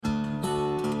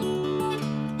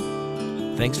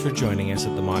Thanks for joining us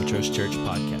at the Montrose Church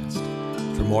Podcast.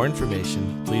 For more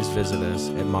information, please visit us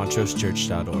at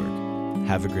montrosechurch.org.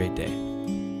 Have a great day.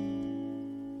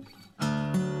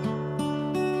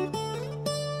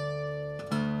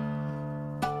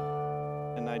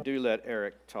 And I do let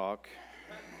Eric talk.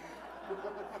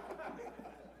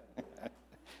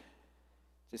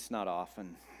 Just not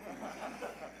often.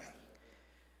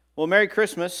 Well, Merry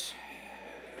Christmas.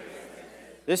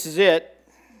 This is it.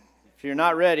 If you're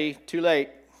not ready, too late.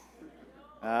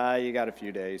 You got a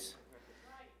few days.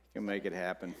 You can make it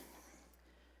happen.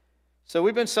 So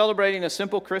we've been celebrating a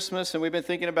simple Christmas, and we've been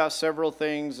thinking about several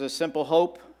things. A simple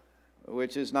hope,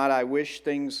 which is not I wish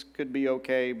things could be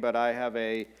okay, but I have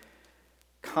a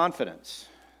confidence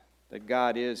that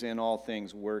God is in all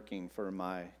things working for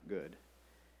my good.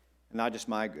 And not just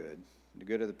my good, the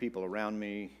good of the people around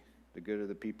me, the good of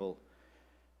the people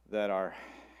that are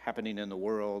happening in the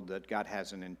world, that God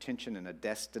has an intention and a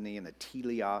destiny and a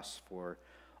teleos for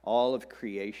all of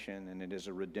creation, and it is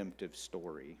a redemptive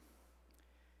story.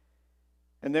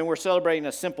 And then we're celebrating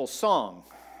a simple song.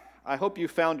 I hope you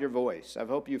found your voice. I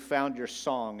hope you found your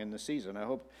song in the season. I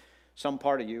hope some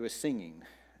part of you is singing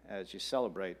as you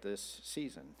celebrate this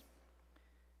season,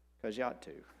 because you ought to.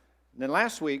 And then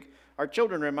last week, our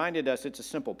children reminded us it's a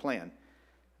simple plan.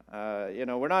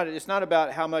 It's not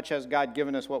about how much has God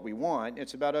given us what we want.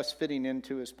 It's about us fitting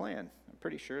into His plan. I'm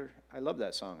pretty sure, I love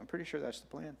that song. I'm pretty sure that's the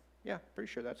plan. Yeah,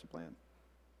 pretty sure that's the plan.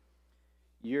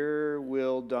 Your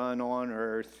will done on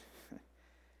earth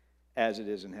as it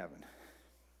is in heaven.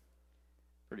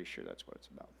 Pretty sure that's what it's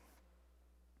about.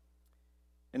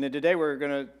 And then today we're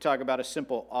going to talk about a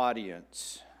simple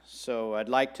audience. So I'd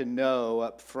like to know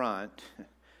up front,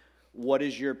 what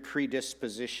is your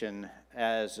predisposition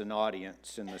as an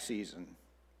audience in the season?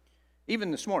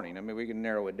 Even this morning, we can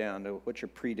narrow it down to what's your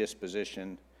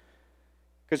predisposition.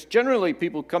 Because generally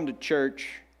people come to church,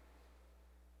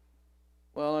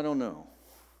 well, I don't know.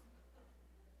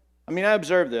 I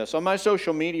observe this. On my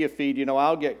social media feed,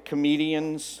 I'll get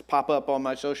comedians pop up on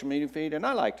my social media feed, and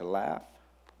I like to laugh.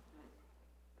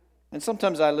 And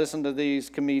sometimes I listen to these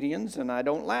comedians, and I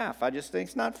don't laugh. I just think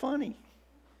it's not funny.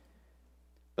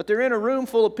 But they're in a room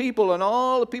full of people, and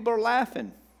all the people are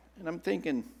laughing. And I'm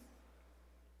thinking,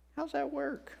 how's that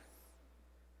work?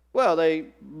 Well, they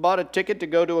bought a ticket to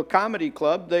go to a comedy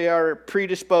club. They are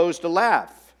predisposed to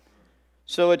laugh.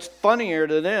 So it's funnier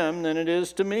to them than it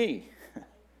is to me.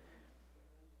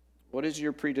 What is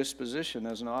your predisposition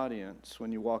as an audience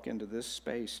when you walk into this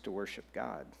space to worship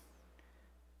God?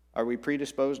 Are we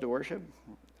predisposed to worship?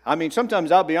 Sometimes,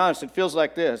 I'll be honest, it feels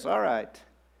like this. All right,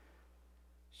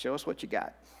 show us what you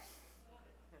got.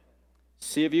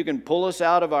 See if you can pull us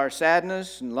out of our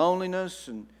sadness and loneliness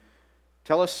and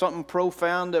tell us something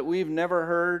profound that we've never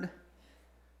heard.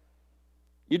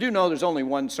 You do know there's only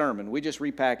one sermon. We just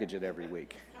repackage it every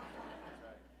week.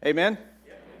 Amen?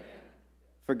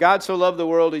 For God so loved the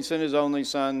world, He sent His only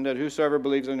Son, that whosoever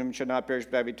believes in Him should not perish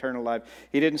but have eternal life.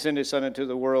 He didn't send His Son into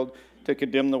the world to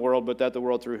condemn the world, but that the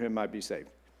world through Him might be saved.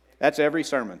 That's every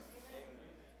sermon.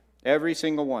 Every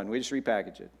single one. We just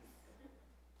repackage it.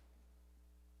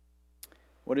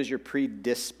 What is your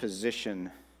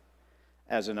predisposition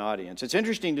as an audience? It's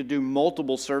interesting to do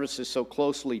multiple services so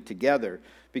closely together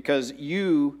because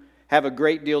you have a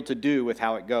great deal to do with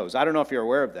how it goes. I don't know if you're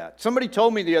aware of that. Somebody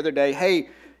told me the other day, hey,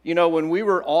 when we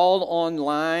were all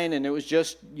online and it was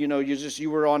just, you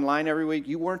were online every week,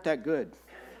 you weren't that good.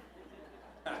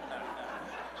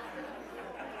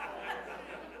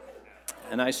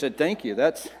 And I said, thank you.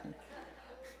 No,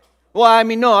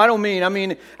 I don't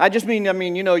mean, I just mean,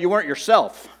 you weren't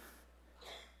yourself.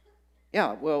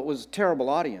 Yeah, well, it was a terrible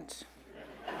audience.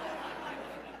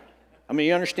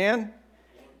 You understand?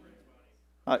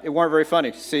 It weren't very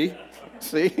funny. See,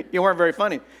 you weren't very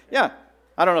funny. Yeah,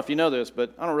 I don't know if you know this,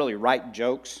 but I don't really write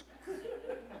jokes.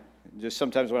 Just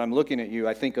sometimes when I'm looking at you,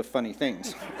 I think of funny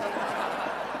things.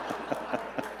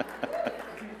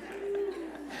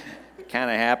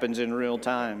 Kind of happens in real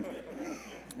time,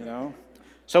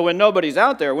 So when nobody's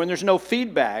out there, when there's no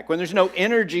feedback, when there's no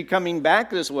energy coming back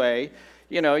this way,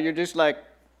 you're just like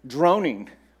droning.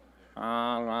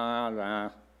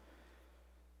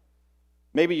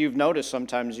 Maybe you've noticed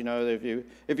sometimes, if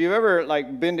you've ever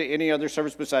been to any other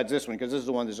service besides this one, because this is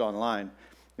the one that's online.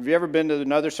 If you ever been to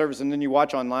another service and then you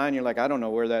watch online, you're like, I don't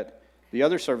know where the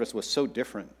other service was so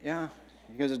different. Yeah,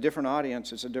 because it's a different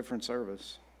audience, it's a different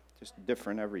service. Just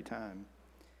different every time.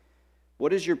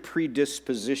 What is your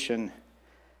predisposition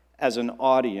as an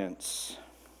audience?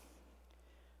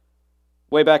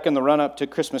 Way back in the run-up to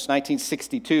Christmas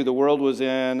 1962, the world was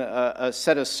in a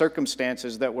set of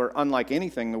circumstances that were unlike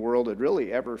anything the world had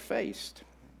really ever faced.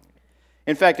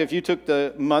 In fact, if you took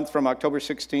the month from October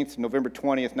 16th to November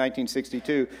 20th,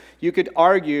 1962, you could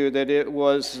argue that it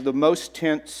was the most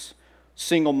tense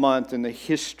single month in the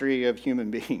history of human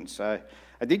beings. I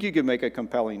think you could make a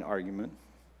compelling argument.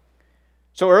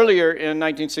 So earlier in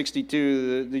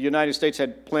 1962, the United States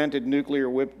had planted nuclear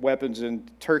weapons in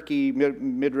Turkey,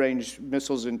 mid-range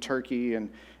missiles in Turkey, and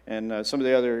some of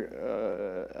the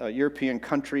other European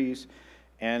countries.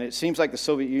 And it seems like the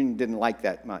Soviet Union didn't like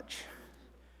that much.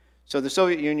 So the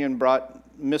Soviet Union brought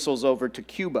missiles over to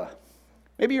Cuba.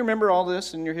 Maybe you remember all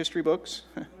this in your history books.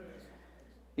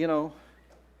 You know,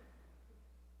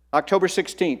 October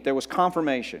 16th, there was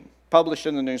confirmation published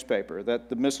in the newspaper that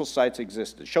the missile sites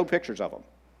existed. Show pictures of them.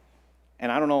 And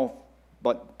I don't know,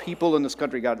 but people in this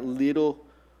country got a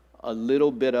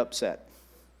little bit upset,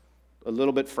 a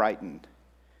little bit frightened.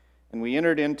 And we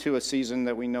entered into a season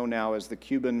that we know now as the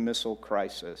Cuban Missile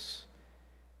Crisis.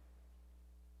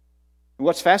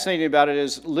 What's fascinating about it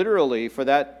is literally for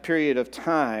that period of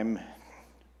time,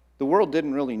 the world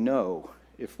didn't really know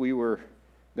if we were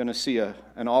going to see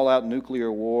an all-out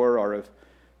nuclear war or if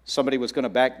somebody was going to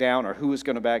back down or who was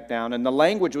going to back down. And the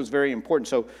language was very important.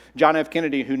 So John F.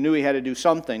 Kennedy, who knew he had to do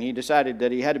something, he decided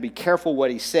that he had to be careful what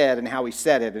he said and how he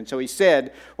said it. And so he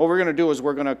said, what we're going to do is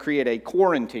we're going to create a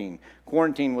quarantine.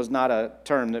 Quarantine was not a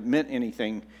term that meant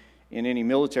anything in any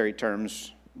military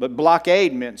terms. But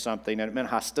blockade meant something, and it meant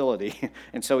hostility.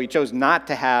 And so he chose not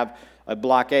to have a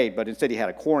blockade, but instead he had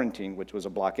a quarantine, which was a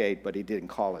blockade, but he didn't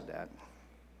call it that.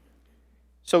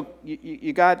 So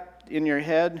you got in your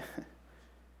head,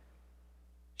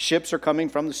 ships are coming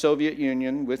from the Soviet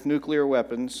Union with nuclear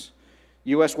weapons.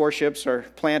 U.S. warships are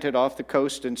planted off the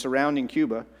coast and surrounding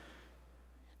Cuba,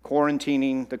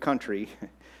 quarantining the country,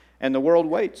 and the world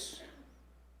waits.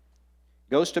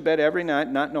 Goes to bed every night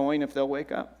not knowing if they'll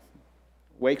wake up.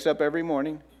 Wakes up every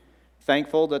morning,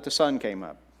 thankful that the sun came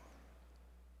up.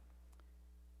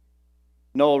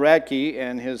 Noel Radke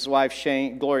and his wife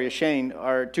Gloria Shane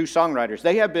are two songwriters.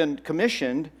 They have been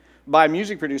commissioned by a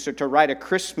music producer to write a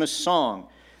Christmas song.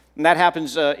 And that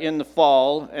happens in the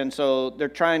fall, and so they're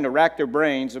trying to rack their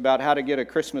brains about how to get a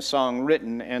Christmas song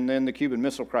written, and then the Cuban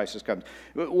Missile Crisis comes.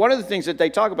 One of the things that they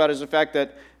talk about is the fact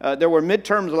that there were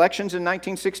midterm elections in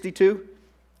 1962,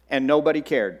 and nobody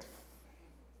cared.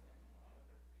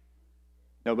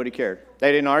 Nobody cared.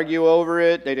 They didn't argue over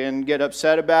it. They didn't get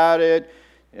upset about it.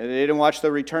 They didn't watch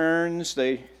the returns.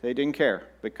 They didn't care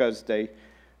because they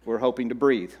were hoping to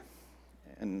breathe.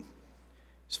 And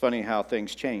it's funny how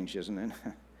things change, isn't it?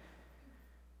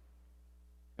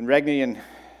 And Regney and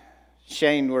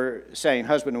Shane were saying,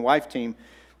 husband and wife team,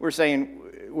 we're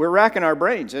saying, we're racking our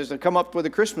brains as to come up with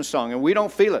a Christmas song, and we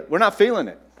don't feel it. We're not feeling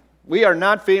it. We are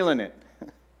not feeling it.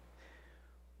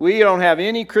 We don't have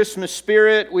any Christmas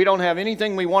spirit. We don't have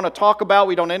anything we want to talk about.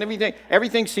 We don't have anything.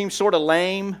 Everything seems sort of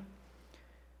lame.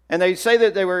 And they say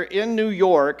that they were in New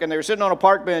York, and they were sitting on a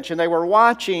park bench, and they were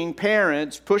watching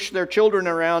parents push their children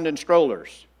around in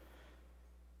strollers.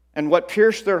 And what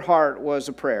pierced their heart was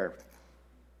a prayer.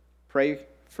 Pray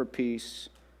for peace,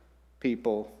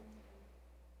 people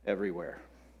everywhere.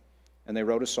 And they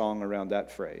wrote a song around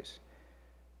that phrase.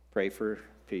 Pray for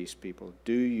peace, people.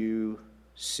 Do you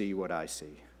see what I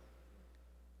see?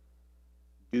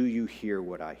 Do you hear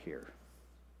what I hear?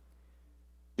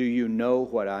 Do you know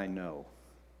what I know?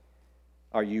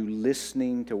 Are you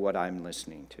listening to what I'm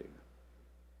listening to?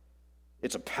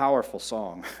 It's a powerful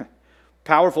song.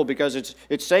 Powerful because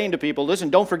it's saying to people, listen,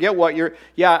 don't forget what you're...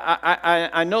 Yeah,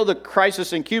 I know the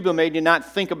crisis in Cuba made you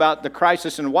not think about the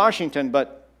crisis in Washington,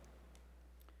 but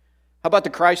how about the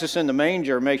crisis in the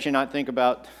manger makes you not think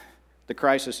about the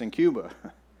crisis in Cuba?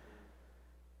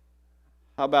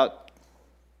 How about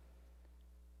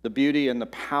the beauty and the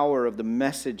power of the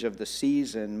message of the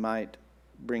season might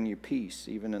bring you peace,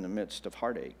 even in the midst of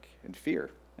heartache and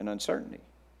fear and uncertainty?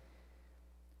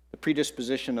 The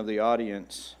predisposition of the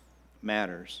audience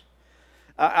matters.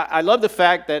 I love the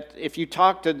fact that if you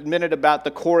talked a minute about the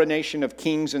coronation of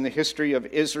kings in the history of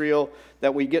Israel,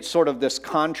 that we get sort of this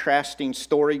contrasting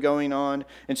story going on.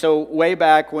 And so way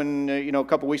back when, a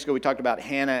couple weeks ago, we talked about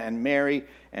Hannah and Mary,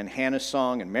 and Hannah's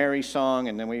song and Mary's song,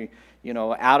 and then we,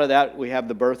 out of that we have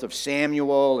the birth of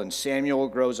Samuel, and Samuel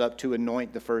grows up to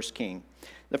anoint the first king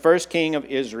of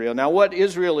Israel. Now what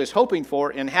Israel is hoping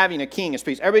for in having a king is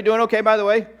peace. Everybody doing okay, by the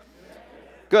way?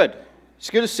 Good. It's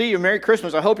good to see you. Merry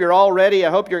Christmas. I hope you're all ready. I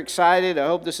hope you're excited. I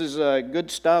hope this is good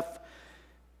stuff.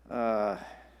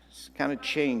 It's kind of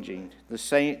changing. The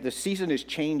season is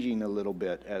changing a little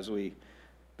bit as we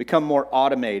become more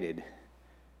automated.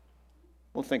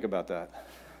 We'll think about that.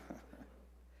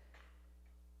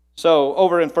 So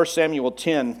over in 1 Samuel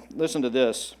 10, listen to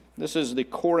this. This is the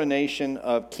coronation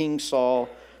of King Saul,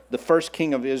 the first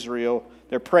king of Israel.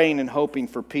 They're praying and hoping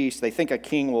for peace. They think a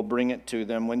king will bring it to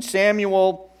them. When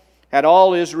Samuel had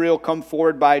all Israel come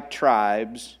forward by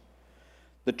tribes,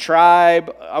 the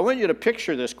tribe, I want you to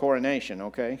picture this coronation,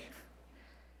 okay?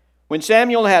 When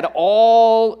Samuel had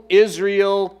all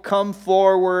Israel come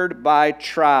forward by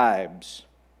tribes.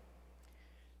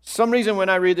 Some reason when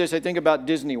I read this, I think about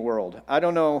Disney World. I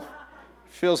don't know,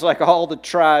 feels like all the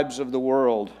tribes of the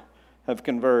world have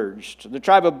converged. The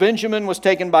tribe of Benjamin was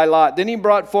taken by Lot. Then he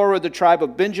brought forward the tribe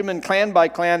of Benjamin, clan by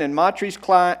clan, and Matri's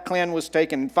clan was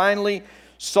taken. And finally,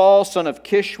 Saul, son of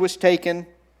Kish, was taken.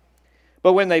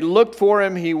 But when they looked for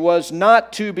him, he was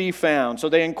not to be found. So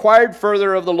they inquired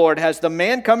further of the Lord, has the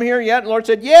man come here yet? And the Lord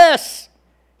said, yes,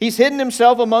 he's hidden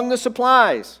himself among the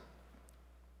supplies.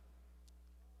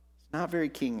 Not very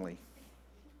kingly.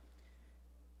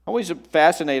 I'm always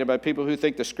fascinated by people who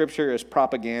think the Scripture is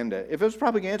propaganda. If it was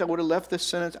propaganda, I would have left this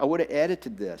sentence. I would have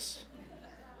edited this.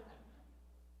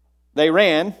 They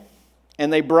ran,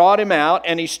 and they brought him out,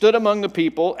 and he stood among the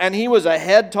people, and he was a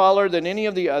head taller than any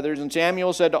of the others. And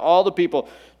Samuel said to all the people,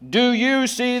 do you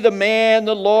see the man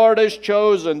the Lord has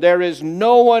chosen? There is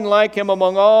no one like him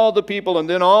among all the people. And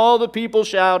then all the people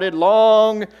shouted,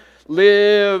 long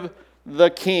live the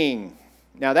king.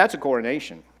 Now that's a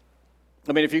coronation.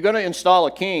 I mean, if you're going to install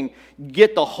a king,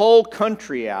 get the whole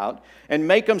country out and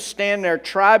make them stand there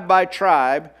tribe by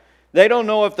tribe. They don't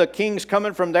know if the king's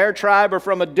coming from their tribe or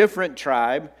from a different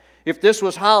tribe. If this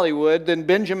was Hollywood, then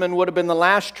Benjamin would have been the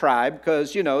last tribe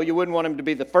because, you wouldn't want him to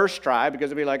be the first tribe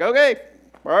because it'd be like, okay,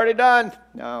 we're already done.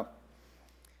 No.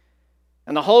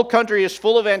 And the whole country is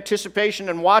full of anticipation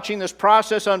and watching this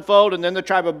process unfold, and then the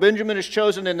tribe of Benjamin is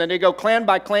chosen, and then they go clan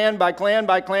by clan by clan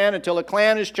by clan until a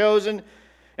clan is chosen.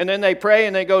 And then they pray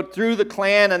and they go through the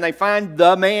clan and they find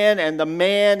the man, and the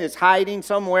man is hiding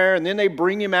somewhere, and then they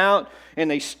bring him out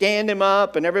and they stand him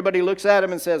up, and everybody looks at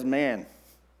him and says, man,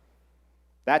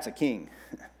 that's a king.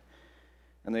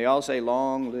 And they all say,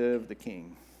 long live the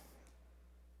king.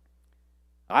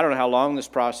 I don't know how long this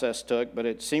process took, but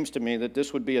it seems to me that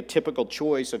this would be a typical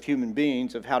choice of human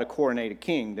beings of how to coronate a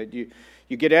king. That you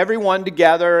get everyone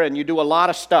together and you do a lot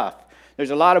of stuff.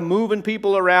 There's a lot of moving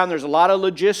people around. There's a lot of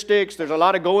logistics. There's a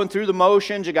lot of going through the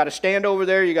motions. You got to stand over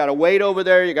there. You got to wait over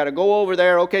there. You got to go over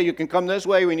there. Okay, you can come this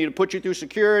way. We need to put you through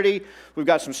security. We've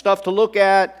got some stuff to look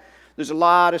at. There's a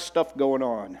lot of stuff going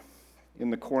on in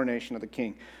the coronation of the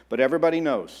king. But everybody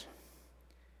knows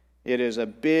it is a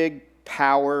big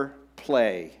power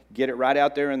play. Get it right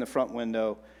out there in the front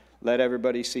window. Let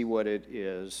everybody see what it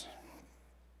is.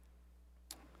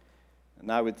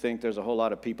 And I would think there's a whole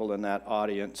lot of people in that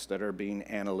audience that are being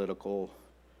analytical,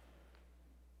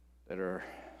 that are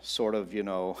sort of,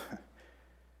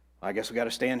 I guess we got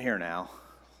to stand here now.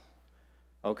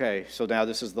 Okay, so now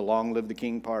this is the long live the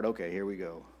king part. Okay, here we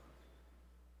go.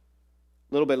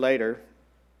 A little bit later,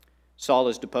 Saul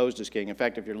is deposed as king. In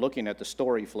fact, if you're looking at the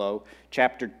story flow,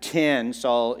 chapter 10,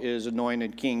 Saul is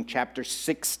anointed king. Chapter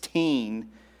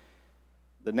 16,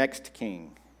 the next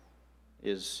king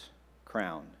is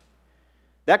crowned.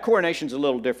 That coronation's a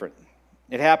little different.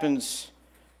 It happens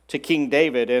to King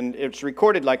David, and it's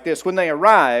recorded like this. When they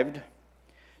arrived,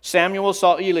 Samuel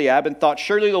saw Eliab and thought,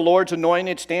 surely the Lord's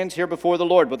anointed stands here before the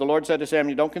Lord. But the Lord said to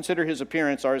Samuel, don't consider his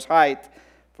appearance or his height,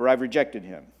 for I've rejected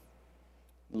him.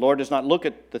 The Lord does not look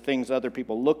at the things other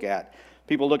people look at.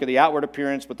 People look at the outward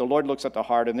appearance, but the Lord looks at the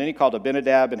heart. And then he called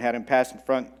Abinadab and had him pass in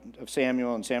front of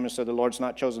Samuel. And Samuel said, the Lord's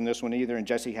not chosen this one either. And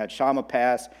Jesse had Shammah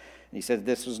pass. And he said,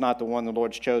 this was not the one the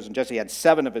Lord's chosen. Jesse had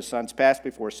 7 of his sons pass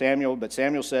before Samuel. But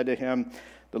Samuel said to him,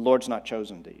 the Lord's not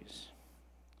chosen these.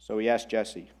 So he asked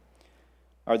Jesse,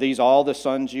 are these all the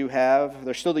sons you have?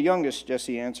 They're still the youngest,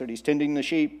 Jesse answered. He's tending the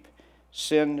sheep.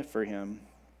 Send for him.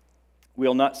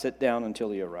 We'll not sit down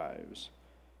until he arrives.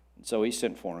 And so he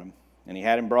sent for him, and he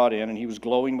had him brought in, and he was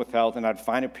glowing with health and had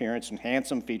fine appearance and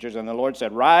handsome features. And the Lord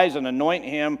said, rise and anoint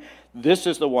him. This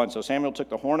is the one. So Samuel took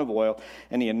the horn of oil,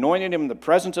 and he anointed him in the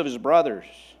presence of his brothers.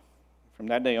 From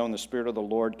that day on, the Spirit of the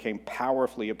Lord came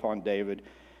powerfully upon David.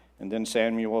 And then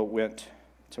Samuel went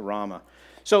to Ramah.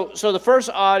 So the first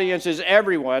audience is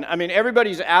everyone. I mean,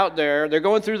 everybody's out there. They're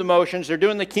going through the motions. They're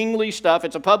doing the kingly stuff.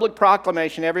 It's a public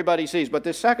proclamation everybody sees. But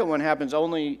this second one happens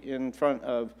only in front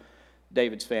of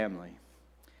David's family.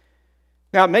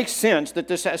 Now, it makes sense that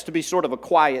this has to be sort of a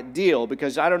quiet deal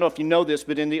because I don't know if you know this,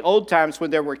 but in the old times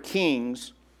when there were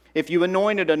kings, if you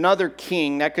anointed another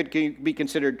king, that could be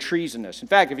considered treasonous. In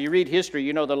fact, if you read history,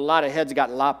 you know that a lot of heads got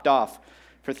lopped off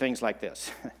for things like this.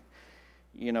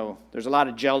 There's a lot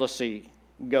of jealousy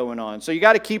going on. So you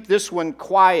got to keep this one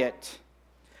quiet.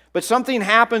 But something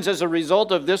happens as a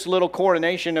result of this little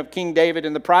coronation of King David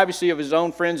in the privacy of his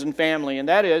own friends and family, and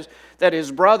that is that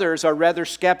his brothers are rather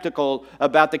skeptical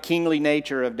about the kingly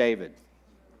nature of David.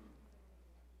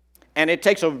 And it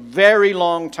takes a very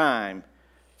long time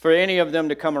for any of them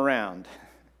to come around.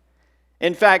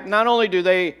 In fact, not only do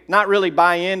they not really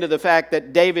buy into the fact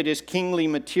that David is kingly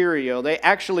material, they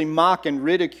actually mock and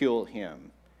ridicule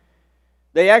him.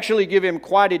 They actually give him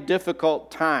quite a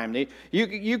difficult time.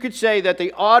 You could say that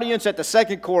the audience at the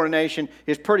second coronation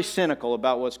is pretty cynical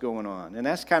about what's going on. And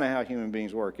that's kind of how human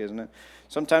beings work, isn't it?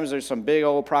 Sometimes there's some big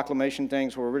old proclamation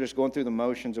things where we're just going through the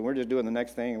motions and we're just doing the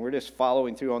next thing and we're just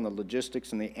following through on the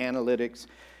logistics and the analytics.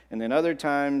 And then other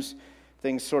times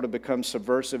things sort of become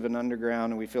subversive and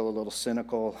underground and we feel a little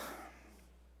cynical.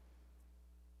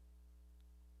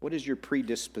 What is your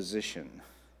predisposition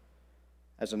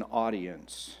as an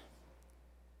audience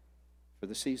for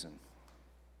the season?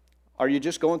 Are you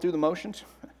just going through the motions?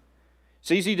 It's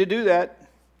easy to do that.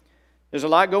 There's a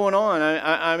lot going on.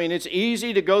 I mean, it's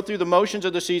easy to go through the motions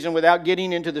of the season without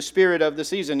getting into the spirit of the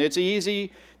season. It's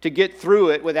easy to get through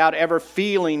it without ever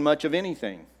feeling much of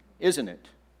anything, isn't it?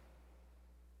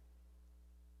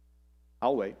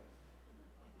 I'll wait.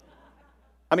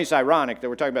 I mean, it's ironic that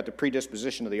we're talking about the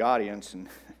predisposition of the audience. And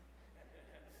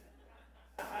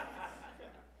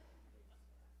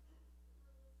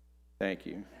thank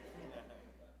you.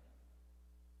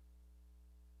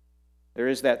 There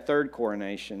is that third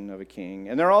coronation of a king,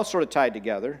 and they're all sort of tied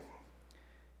together.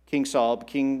 King Saul,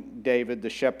 King David, the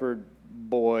shepherd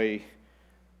boy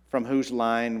from whose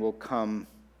line will come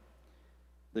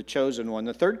the chosen one.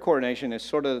 The third coronation is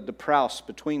sort of the Proust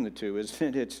between the two,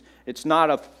 isn't it? It's not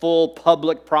a full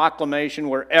public proclamation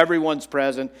where everyone's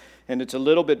present, and it's a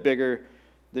little bit bigger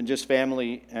than just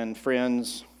family and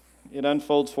friends. It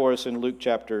unfolds for us in Luke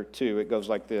chapter 2. It goes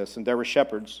like this. And there were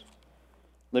shepherds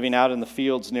living out in the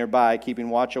fields nearby, keeping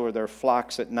watch over their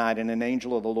flocks at night, and an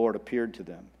angel of the Lord appeared to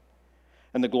them.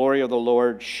 And the glory of the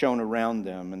Lord shone around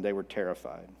them, and they were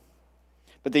terrified.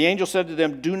 But the angel said to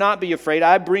them, "Do not be afraid.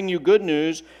 I bring you good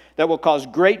news that will cause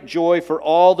great joy for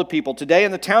all the people. Today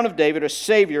in the town of David, a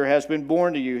Savior has been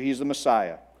born to you. He's the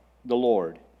Messiah, the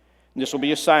Lord. And this will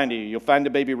be a sign to you. You'll find the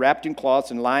baby wrapped in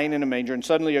cloths and lying in a manger." And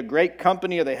suddenly a great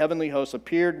company of the heavenly hosts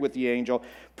appeared with the angel,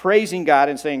 praising God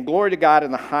and saying, "Glory to God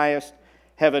in the highest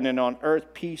heaven, and on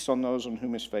earth peace on those on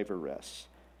whom his favor rests."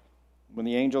 When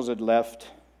the angels had left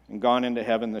and gone into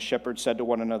heaven, the shepherds said to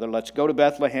one another, "Let's go to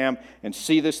Bethlehem and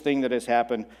see this thing that has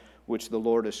happened, which the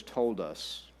Lord has told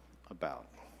us about."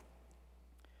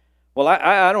 Well,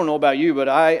 I don't know about you, but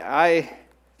I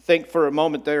think for a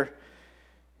moment there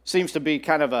seems to be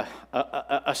kind of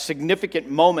a significant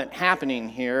moment happening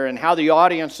here, and how the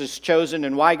audience is chosen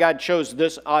and why God chose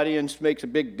this audience makes a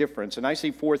big difference. And I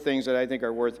see four things that I think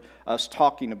are worth us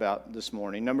talking about this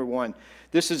morning. Number one,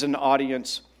 this is an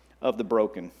audience of the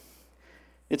broken.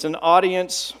 It's an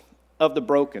audience of the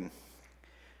broken.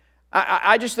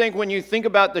 I just think when you think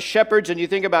about the shepherds and you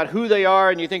think about who they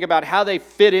are and you think about how they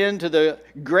fit into the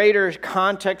greater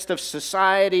context of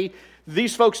society,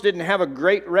 these folks didn't have a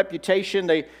great reputation.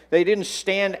 They didn't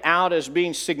stand out as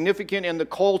being significant in the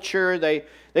culture. They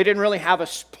didn't really have a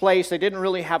place. They didn't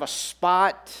really have a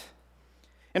spot.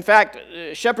 In fact,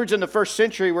 shepherds in the first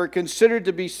century were considered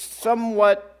to be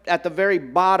somewhat at the very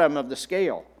bottom of the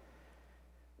scale.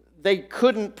 They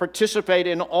couldn't participate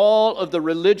in all of the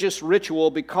religious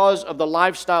ritual because of the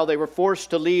lifestyle they were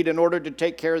forced to lead in order to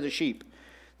take care of the sheep.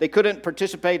 They couldn't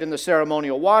participate in the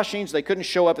ceremonial washings. They couldn't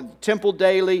show up at the temple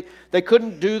daily. They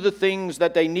couldn't do the things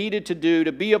that they needed to do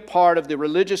to be a part of the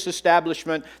religious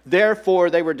establishment.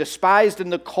 Therefore, they were despised in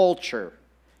the culture.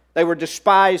 They were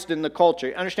despised in the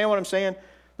culture. Understand what I'm saying?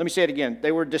 Let me say it again.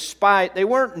 They were despised. They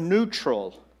weren't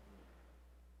neutral.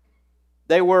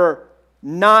 They were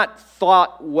not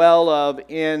thought well of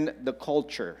in the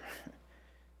culture.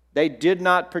 They did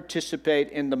not participate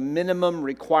in the minimum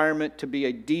requirement to be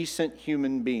a decent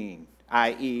human being,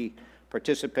 i.e.,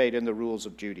 participate in the rules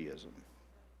of Judaism.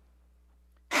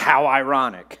 How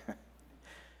ironic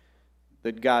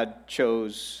that God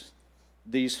chose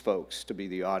these folks to be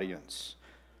the audience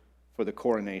for the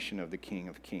coronation of the King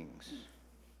of Kings.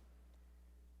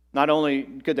 Not only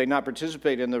could they not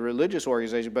participate in the religious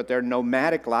organization, but their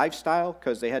nomadic lifestyle,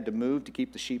 because they had to move to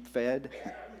keep the sheep fed,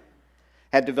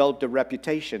 had developed a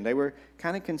reputation. They were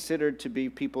kind of considered to be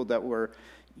people that were,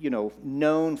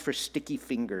 known for sticky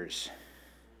fingers.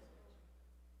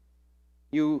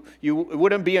 It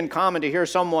wouldn't be uncommon to hear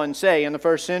someone say in the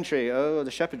first century, "Oh,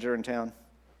 the shepherds are in town.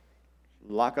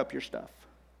 Lock up your stuff.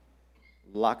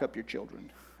 Lock up your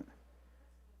children.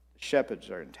 The shepherds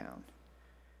are in town.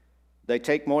 They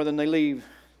take more than they leave.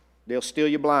 They'll steal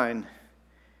you blind.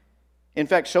 In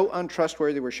fact, so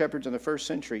untrustworthy were shepherds in the first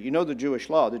century. You know the Jewish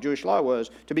law. The Jewish law was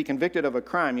to be convicted of a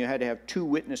crime, you had to have 2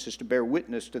 witnesses to bear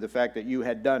witness to the fact that you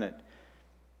had done it.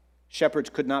 Shepherds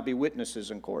could not be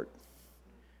witnesses in court.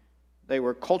 They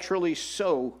were culturally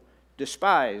so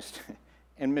despised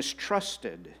and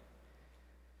mistrusted.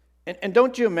 And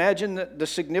don't you imagine the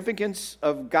significance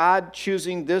of God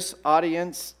choosing this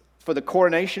audience for the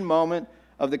coronation moment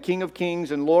of the King of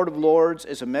Kings and Lord of Lords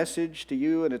as a message to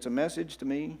you, and it's a message to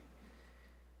me?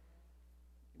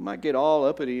 You might get all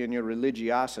uppity in your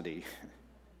religiosity.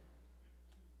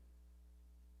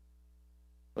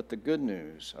 But the good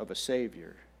news of a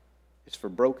Savior is for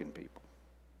broken people.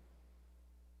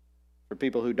 For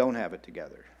people who don't have it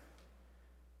together.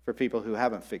 For people who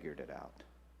haven't figured it out.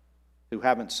 Who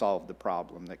haven't solved the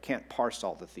problem, that can't parse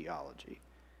all the theology.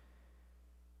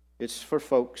 It's for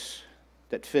folks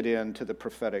that fit into the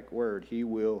prophetic word. He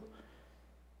will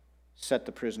set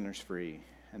the prisoners free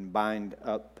and bind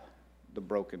up the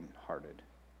brokenhearted.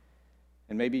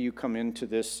 And maybe you come into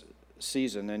this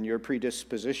season and your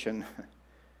predisposition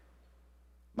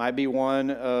might be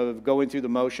one of going through the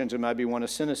motions, it might be one of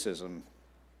cynicism.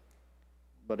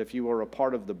 But if you are a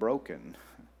part of the broken,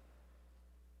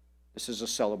 this is a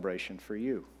celebration for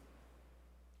you.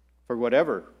 For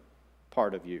whatever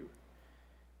part of you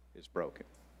is broken.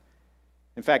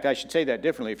 In fact, I should say that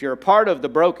differently. If you're a part of the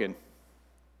broken,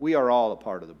 we are all a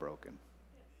part of the broken.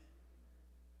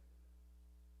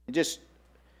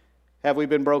 Have we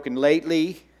been broken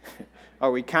lately?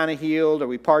 Are we kind of healed? Are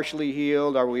we partially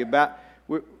healed? Are we about...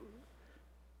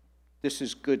 This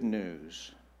is good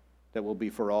news that will be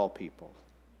for all people.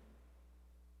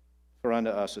 For unto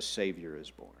us a Savior is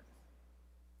born.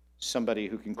 Somebody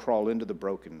who can crawl into the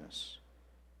brokenness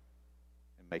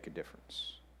and make a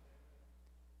difference.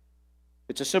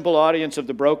 It's a simple audience of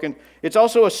the broken. It's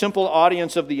also a simple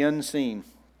audience of the unseen.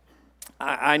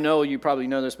 I know you probably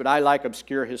know this, but I like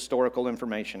obscure historical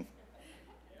information.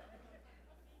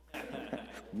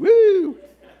 Woo!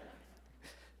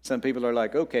 Some people are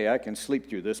like, okay, I can sleep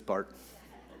through this part.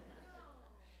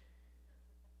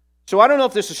 So I don't know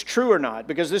if this is true or not,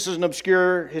 because this is an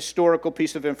obscure historical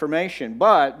piece of information.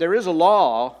 But there is a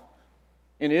law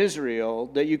in Israel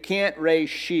that you can't raise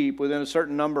sheep within a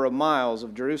certain number of miles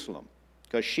of Jerusalem,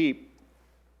 because sheep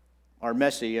are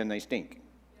messy and they stink.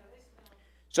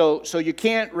 So you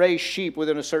can't raise sheep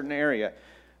within a certain area.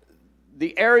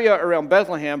 The area around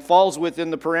Bethlehem falls within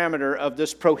the parameter of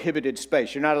this prohibited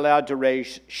space. You're not allowed to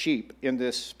raise sheep in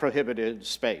this prohibited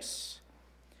space.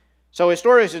 So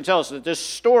historians tell us that this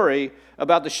story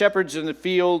about the shepherds in the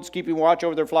fields keeping watch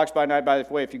over their flocks by night, by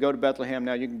the way, if you go to Bethlehem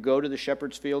now, you can go to the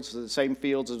shepherds' fields, the same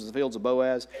fields as the fields of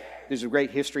Boaz. There's a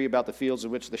great history about the fields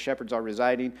in which the shepherds are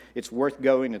residing. It's worth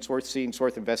going, it's worth seeing, it's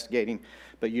worth investigating,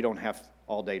 but you don't have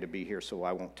all day to be here, so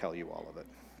I won't tell you all of it.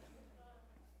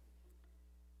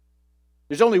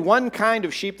 There's only one kind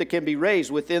of sheep that can be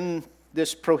raised within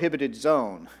this prohibited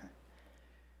zone,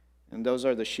 and those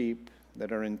are the sheep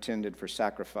that are intended for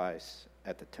sacrifice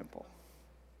at the temple.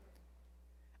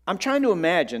 I'm trying to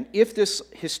imagine if this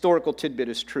historical tidbit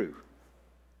is true,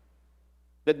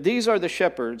 that these are the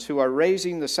shepherds who are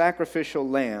raising the sacrificial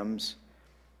lambs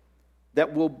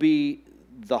that will be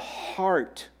the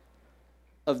heart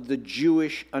of the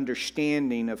Jewish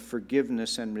understanding of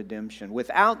forgiveness and redemption.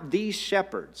 Without these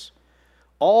shepherds,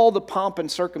 all the pomp and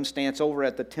circumstance over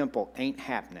at the temple ain't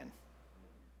happening.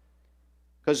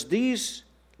 Because these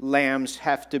lambs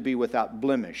have to be without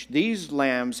blemish. These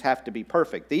lambs have to be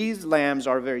perfect. These lambs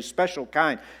are a very special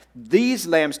kind. These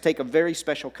lambs take a very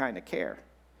special kind of care.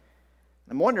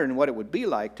 I'm wondering what it would be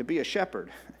like to be a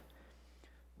shepherd,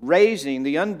 raising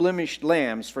the unblemished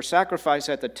lambs for sacrifice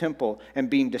at the temple and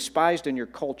being despised in your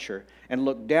culture and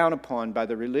looked down upon by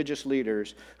the religious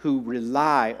leaders who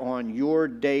rely on your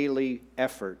daily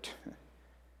effort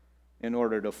in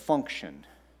order to function.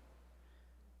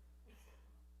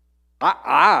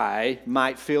 I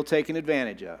might feel taken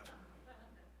advantage of.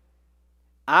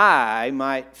 I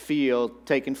might feel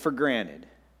taken for granted.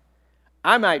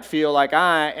 I might feel like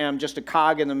I am just a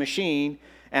cog in the machine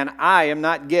and I am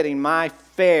not getting my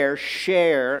fair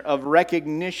share of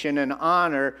recognition and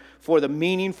honor for the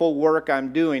meaningful work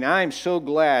I'm doing. I'm so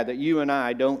glad that you and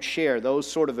I don't share those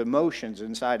sort of emotions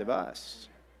inside of us.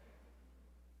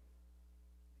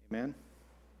 Amen?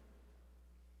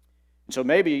 So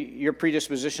maybe your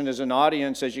predisposition as an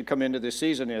audience as you come into this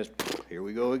season is, here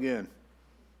we go again.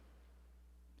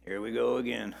 Here we go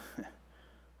again.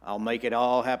 I'll make it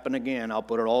all happen again. I'll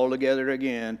put it all together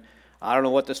again. I don't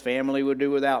know what this family would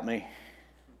do without me.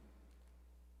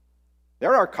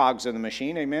 There are cogs in the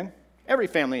machine, amen? Every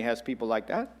family has people like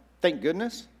that. Thank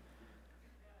goodness.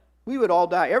 We would all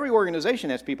die. Every organization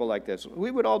has people like this.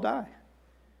 We would all die.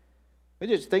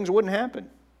 Things wouldn't happen.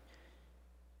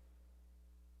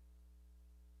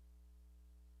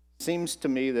 Seems to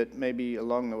me that maybe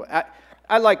along the way,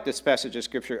 I like this passage of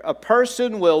Scripture. A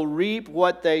person will reap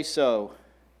what they sow.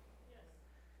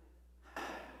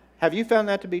 Have you found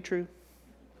that to be true?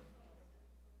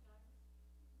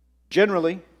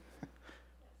 Generally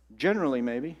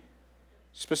maybe.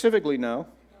 Specifically, no.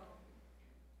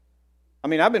 I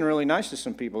mean, I've been really nice to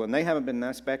some people, and they haven't been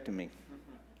nice back to me.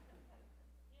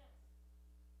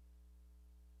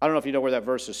 I don't know if you know where that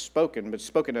verse is spoken, but it's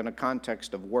spoken in a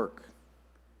context of work.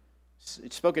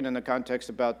 It's spoken in the context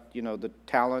about, the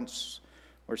talents,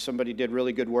 where somebody did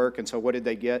really good work, and so what did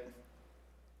they get?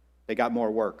 They got more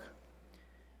work.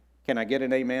 Can I get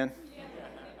an amen?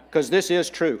 Because this is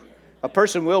true. A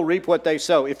person will reap what they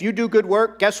sow. If you do good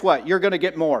work, guess what? You're going to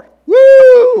get more.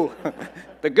 Woo!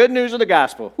 The good news of the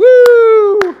gospel.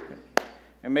 Woo!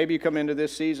 And maybe you come into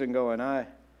this season going, I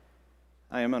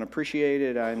am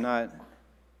unappreciated.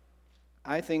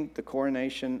 I think the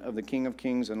coronation of the King of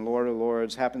Kings and Lord of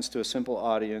Lords happens to a simple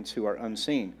audience who are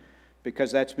unseen,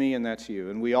 because that's me and that's you.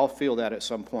 And we all feel that at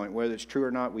some point. Whether it's true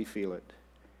or not, we feel it.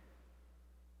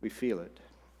 We feel it.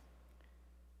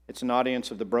 It's an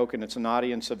audience of the broken. It's an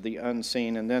audience of the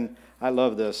unseen. And then, I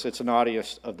love this, it's an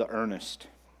audience of the earnest.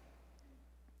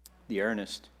 The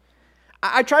earnest.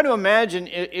 I try to imagine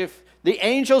if the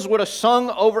angels would have sung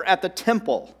over at the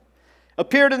temple,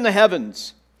 appeared in the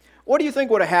heavens, what do you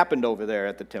think would have happened over there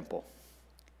at the temple?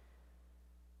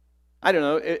 I don't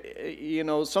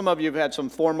know. Some of you have had some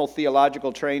formal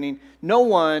theological training. No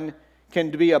one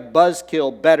can be a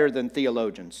buzzkill better than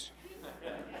theologians.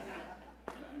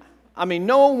 I mean,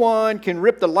 no one can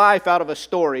rip the life out of a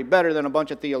story better than a bunch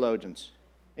of theologians.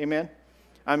 Amen?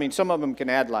 I mean, some of them can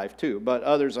add life too, but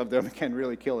others of them can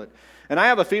really kill it. And I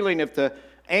have a feeling if the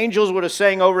angels would have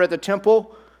sang over at the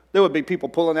temple, there would be people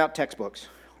pulling out textbooks.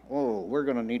 Oh, we're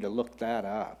going to need to look that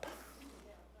up.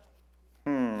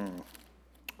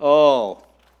 Oh.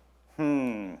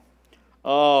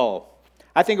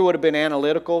 I think it would have been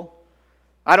analytical.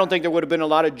 I don't think there would have been a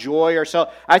lot of joy or so.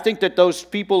 I think that those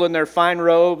people in their fine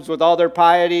robes with all their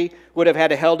piety would have had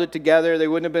to held it together. They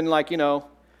wouldn't have been like,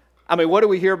 what do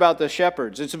we hear about the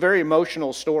shepherds? It's a very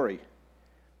emotional story.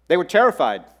 They were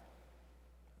terrified.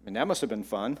 That must have been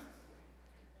fun.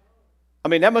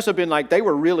 That must have been like they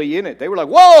were really in it. They were like,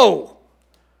 whoa!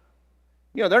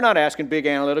 They're not asking big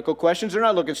analytical questions. They're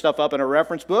not looking stuff up in a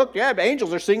reference book. Yeah,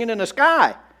 angels are singing in the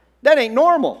sky. That ain't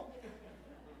normal.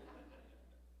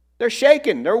 They're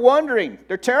shaking. They're wondering.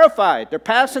 They're terrified. They're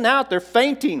passing out. They're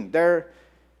fainting. They're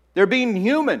being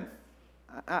human.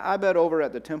 I bet over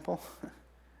at the temple,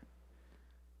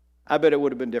 I bet it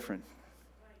would have been different.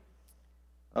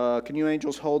 Can you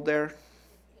angels hold there?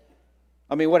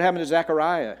 What happened to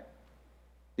Zechariah?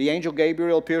 The angel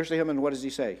Gabriel appears to him, and what does he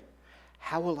say?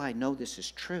 How will I know this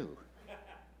is true?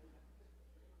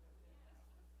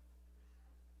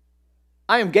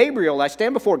 I am Gabriel. I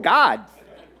stand before God.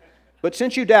 But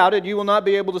since you doubted, you will not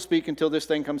be able to speak until this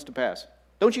thing comes to pass.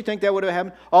 Don't you think that would have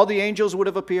happened? All the angels would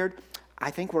have appeared.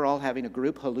 I think we're all having a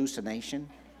group hallucination.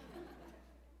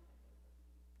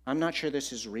 I'm not sure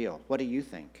this is real. What do you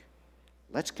think?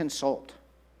 Let's consult.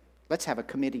 Let's have a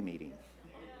committee meeting.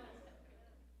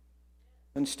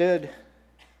 Instead,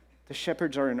 the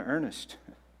shepherds are in earnest.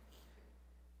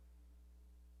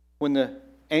 When the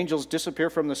angels disappear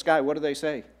from the sky, what do they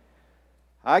say?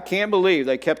 I can't believe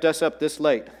they kept us up this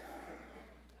late.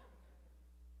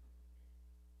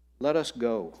 Let us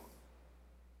go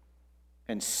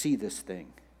and see this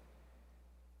thing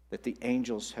that the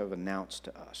angels have announced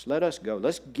to us. Let us go.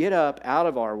 Let's get up out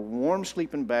of our warm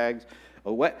sleeping bags.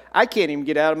 I can't even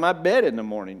get out of my bed in the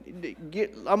morning.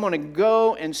 I'm going to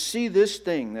go and see this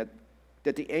thing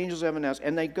that the angels have announced.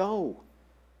 And they go.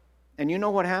 And you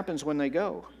know what happens when they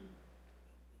go?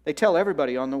 They tell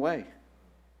everybody on the way.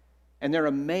 And they're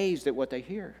amazed at what they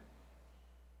hear.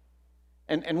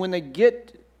 And when they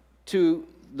get to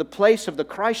the place of the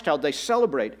Christ child, they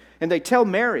celebrate. And they tell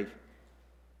Mary,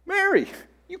 Mary,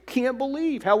 you can't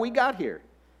believe how we got here.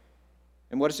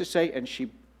 And what does it say? And she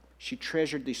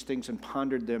treasured these things and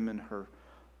pondered them in her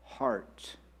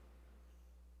heart.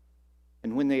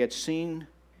 And when they had seen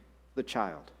the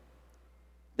child,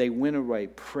 they went away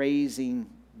praising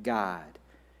God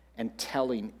and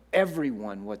telling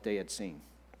everyone what they had seen.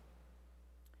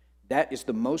 That is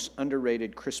the most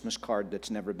underrated Christmas card that's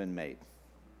never been made.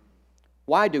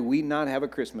 Why do we not have a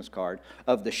Christmas card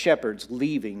of the shepherds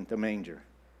leaving the manger,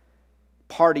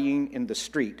 partying in the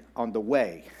street on the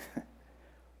way?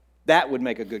 That would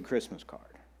make a good Christmas card.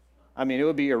 It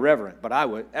would be irreverent, but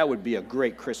that would be a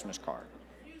great Christmas card.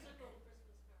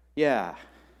 Yeah.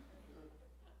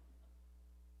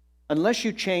 Unless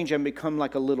you change and become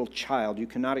like a little child, you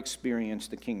cannot experience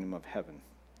the kingdom of heaven.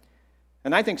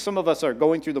 And I think some of us are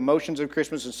going through the motions of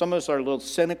Christmas, and some of us are a little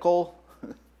cynical.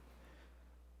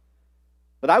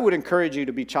 But I would encourage you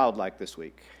to be childlike this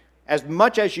week. As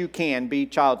much as you can, be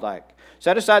childlike.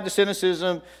 Set aside the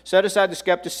cynicism, set aside the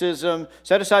skepticism,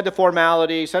 set aside the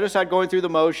formality, set aside going through the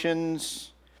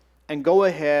motions, and go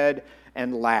ahead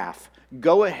and laugh.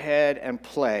 Go ahead and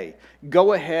play.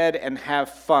 Go ahead and have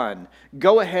fun.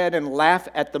 Go ahead and laugh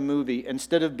at the movie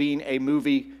instead of being a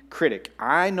movie critic.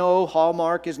 I know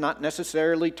Hallmark is not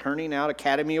necessarily turning out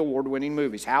Academy Award-winning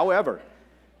movies. However,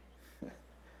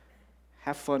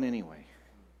 have fun anyway.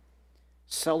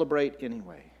 Celebrate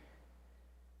anyway.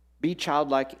 Be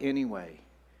childlike anyway.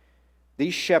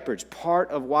 These shepherds,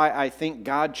 part of why I think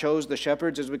God chose the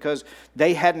shepherds is because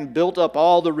they hadn't built up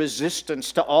all the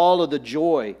resistance to all of the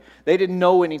joy. They didn't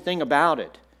know anything about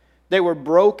it. They were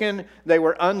broken, they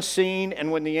were unseen,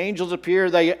 and when the angels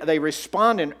appear, they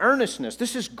respond in earnestness.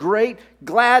 This is great,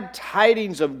 glad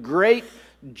tidings of great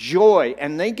joy,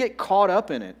 and they get caught up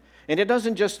in it. And it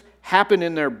doesn't just happen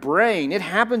in their brain, it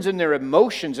happens in their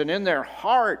emotions and in their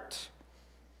heart.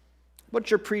 What's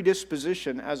your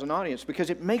predisposition as an audience? Because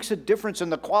it makes a difference in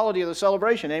the quality of the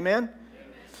celebration. Amen?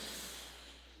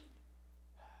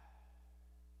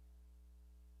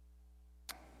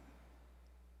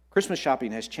 Christmas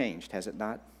shopping has changed, has it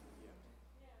not?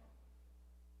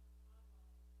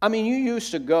 I mean, you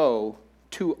used to go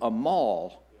to a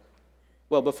mall.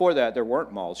 Well, before that, there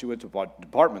weren't malls. You went to a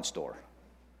department store.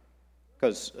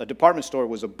 Because a department store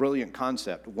was a brilliant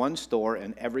concept. One store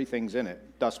and everything's in it.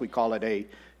 Thus, we call it a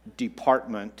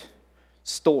department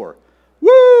store.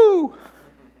 Woo!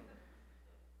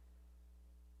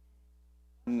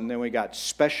 And then we got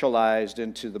specialized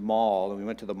into the mall, and we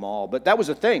went to the mall. But that was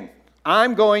a thing.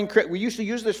 We used to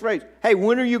use this phrase, hey,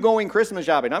 when are you going Christmas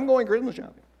shopping? I'm going Christmas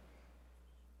shopping.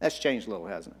 That's changed a little,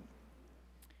 hasn't it?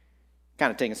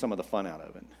 Kind of taking some of the fun out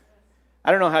of it. I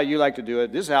don't know how you like to do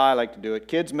it. This is how I like to do it.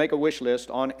 Kids, make a wish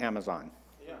list on Amazon.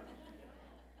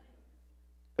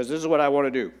 Because this is what I want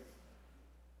to do.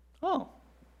 Oh,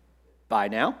 buy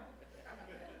now?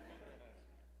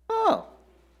 Oh,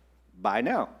 buy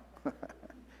now.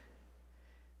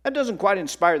 That doesn't quite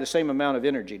inspire the same amount of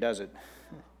energy, does it?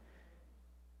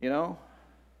 You know?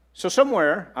 So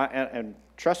somewhere, and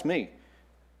trust me,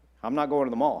 I'm not going to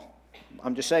the mall.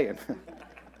 I'm just saying.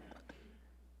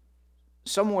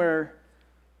 Somewhere,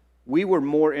 we were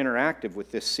more interactive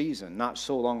with this season not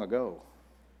so long ago.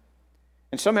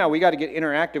 And somehow we got to get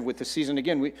interactive with the season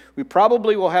again. We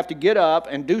probably will have to get up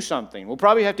and do something. We'll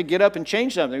probably have to get up and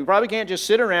change something. We probably can't just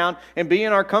sit around and be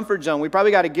in our comfort zone. We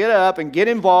probably got to get up and get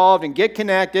involved and get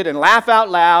connected and laugh out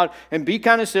loud and be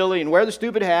kind of silly and wear the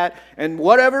stupid hat and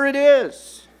whatever it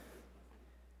is.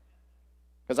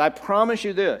 Because I promise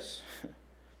you this,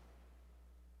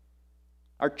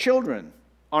 our children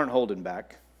aren't holding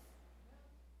back.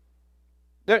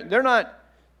 They're not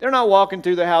walking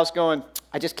through the house going,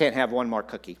 I just can't have one more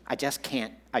cookie. I just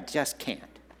can't.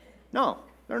 No,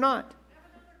 they're not.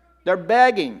 They're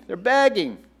begging. Can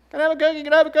I have a cookie?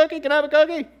 Can I have a cookie? Can I have a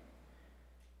cookie?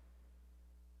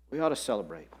 We ought to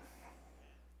celebrate.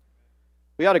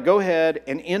 We ought to go ahead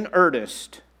and in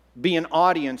earnest be an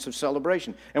audience of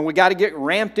celebration. And we got to get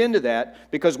ramped into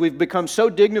that because we've become so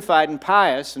dignified and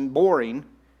pious and boring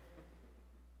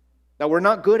that we're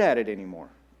not good at it anymore.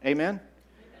 Amen?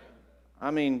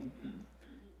 I mean,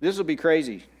 this will be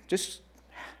crazy. Just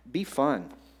be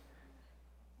fun.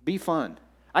 Be fun.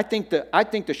 I think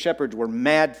the shepherds were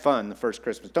mad fun the first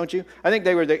Christmas, don't you? I think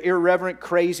they were the irreverent,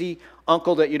 crazy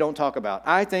uncle that you don't talk about.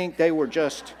 I think they were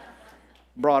just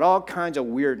brought all kinds of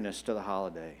weirdness to the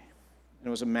holiday. And it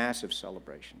was a massive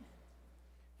celebration.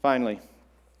 Finally,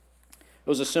 it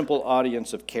was a simple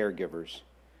audience of caregivers.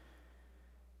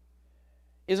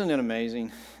 Isn't it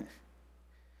amazing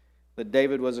that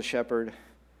David was a shepherd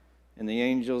and the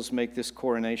angels make this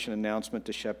coronation announcement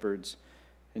to shepherds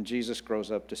and Jesus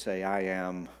grows up to say, I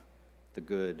am the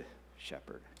good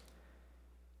shepherd.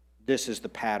 This is the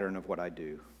pattern of what I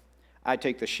do. I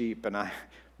take the sheep and I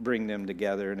bring them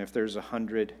together, and if there's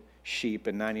 100 sheep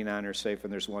and 99 are safe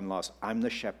and there's one lost, I'm the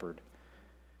shepherd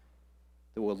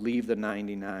that will leave the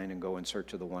 99 and go in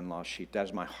search of the one lost sheep. That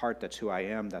is my heart. That's who I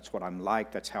am. That's what I'm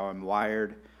like. That's how I'm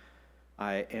wired.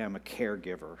 I am a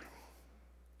caregiver.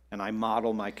 And I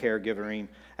model my caregiving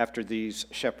after these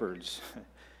shepherds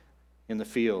in the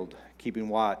field, keeping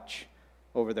watch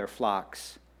over their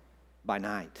flocks by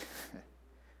night.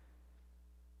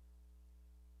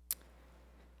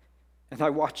 And I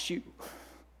watch you.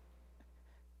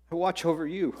 I watch over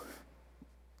you.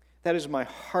 That is my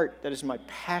heart. That is my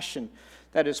passion.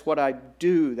 That is what I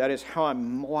do. That is how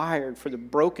I'm wired, for the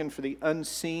broken, for the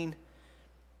unseen,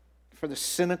 for the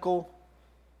cynical.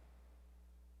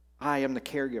 I am the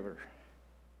caregiver.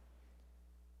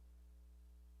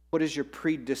 What is your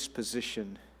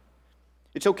predisposition?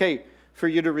 It's okay for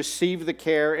you to receive the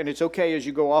care, and it's okay as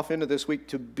you go off into this week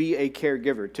to be a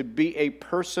caregiver, to be a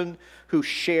person who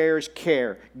shares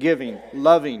care, giving,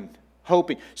 loving,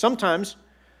 hoping. Sometimes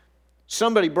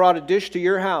somebody brought a dish to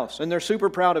your house, and they're super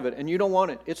proud of it, and you don't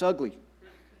want it. It's ugly.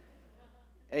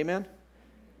 Amen?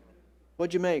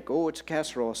 What'd you make? Oh, it's a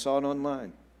casserole. I saw it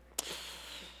online.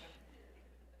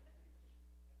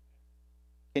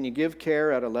 Can you give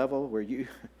care at a level where you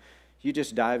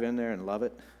just dive in there and love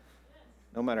it,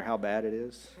 no matter how bad it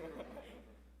is?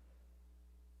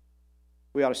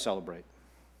 We ought to celebrate.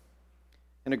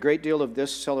 And a great deal of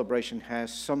this celebration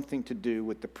has something to do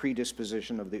with the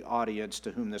predisposition of the audience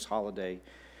to whom this holiday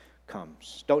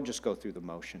comes. Don't just go through the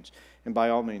motions. And by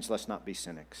all means, let's not be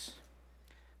cynics.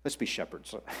 Let's be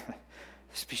shepherds.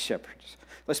 Let's be shepherds.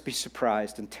 Let's be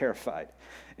surprised and terrified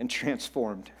and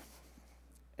transformed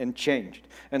and changed.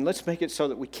 And let's make it so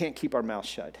that we can't keep our mouths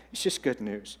shut. It's just good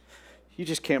news. You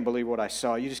just can't believe what I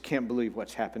saw. You just can't believe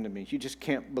what's happened to me. You just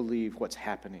can't believe what's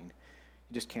happening.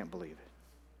 You just can't believe it.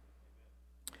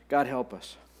 God help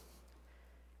us.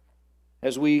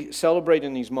 As we celebrate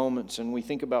in these moments and we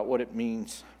think about what it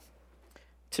means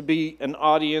to be an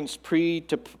audience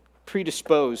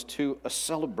predisposed to a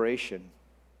celebration,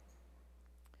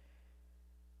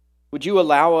 would you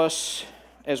allow us,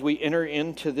 as we enter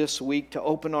into this week, to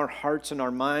open our hearts and our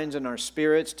minds and our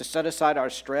spirits, to set aside our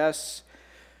stress?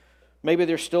 Maybe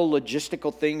there's still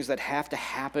logistical things that have to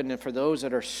happen, and for those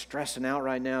that are stressing out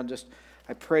right now,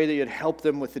 I pray that you'd help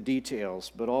them with the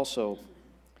details, but also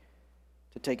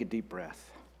to take a deep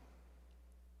breath.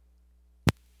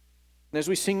 And as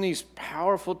we sing these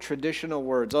powerful traditional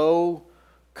words, "Oh,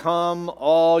 come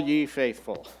all ye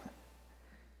faithful,"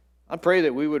 I pray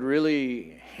that we would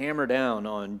really hammer down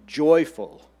on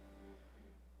joyful,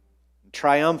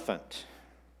 triumphant.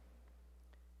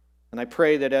 And I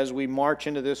pray that as we march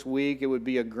into this week, it would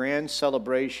be a grand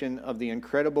celebration of the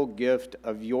incredible gift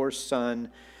of your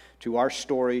Son to our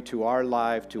story, to our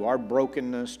life, to our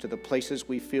brokenness, to the places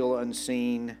we feel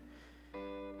unseen.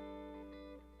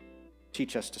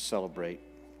 Teach us to celebrate.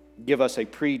 Give us a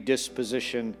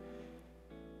predisposition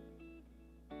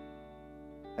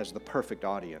as the perfect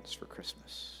audience for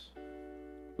Christmas.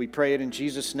 We pray it in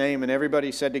Jesus' name, and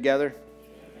everybody said together,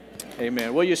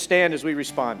 Amen. Will you stand as we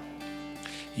respond?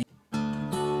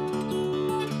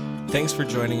 Thanks for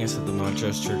joining us at the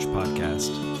Montrose Church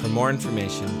Podcast. For more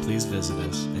information, please visit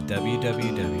us at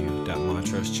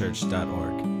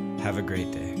www.montrosechurch.org. Have a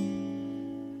great day.